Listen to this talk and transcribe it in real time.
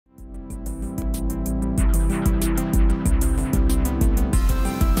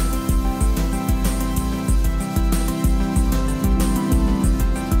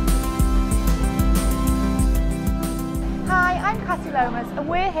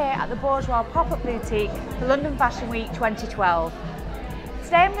we're here at the Bourjois Pop-Up Boutique for London Fashion Week 2012.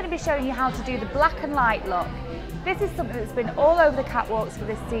 Today I'm going to be showing you how to do the black and light look. This is something that's been all over the catwalks for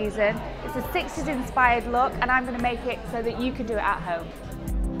this season. It's a 60s inspired look and I'm going to make it so that you can do it at home.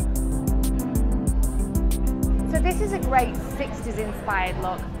 So this is a great 60s inspired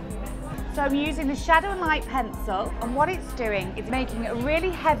look. So I'm using the shadow and light pencil, and what it's doing is making a really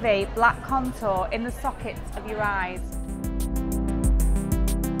heavy black contour in the sockets of your eyes.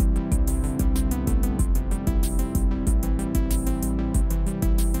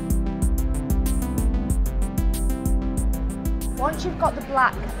 Once you've got the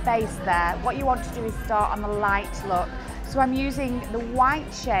black base there, what you want to do is start on the light look. So I'm using the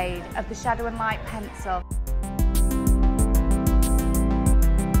white shade of the shadow and light pencil.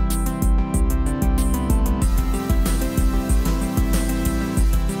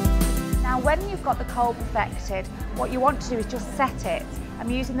 Now when you've got the kohl perfected, what you want to do is just set it. I'm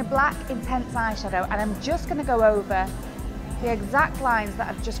using the black intense eyeshadow and I'm just going to go over the exact lines that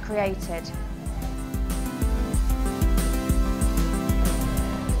I've just created.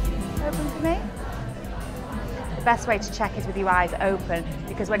 Open for me? The best way to check is with your eyes open,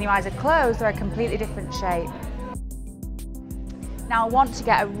 because when your eyes are closed, they're a completely different shape. Now I want to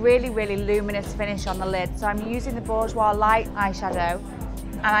get a really luminous finish on the lid, so I'm using the Bourjois light eyeshadow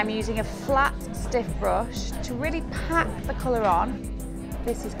and I'm using a flat, stiff brush to really pack the colour on.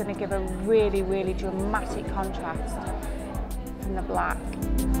 This is going to give a really dramatic contrast from the black.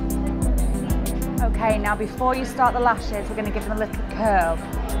 Okay, now before you start the lashes, we're going to give them a little curl.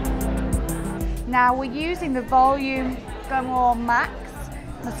 Now we're using the Volume Glamour Max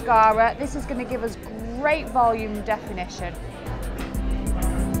mascara. This is going to give us great volume definition.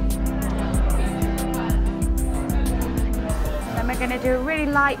 Then we're going to do a really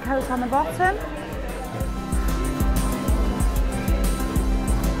light coat on the bottom.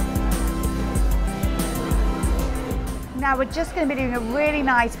 Now we're just going to be doing a really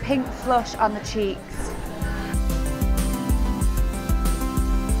nice pink flush on the cheeks.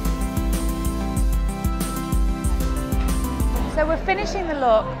 So we're finishing the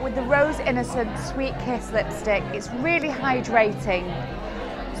look with the Rose Innocent Sweet Kiss lipstick. It's really hydrating,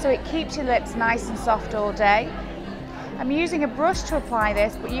 so it keeps your lips nice and soft all day. I'm using a brush to apply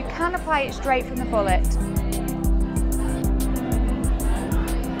this, but you can apply it straight from the bullet.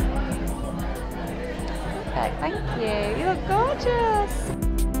 Perfect, thank you. You look gorgeous.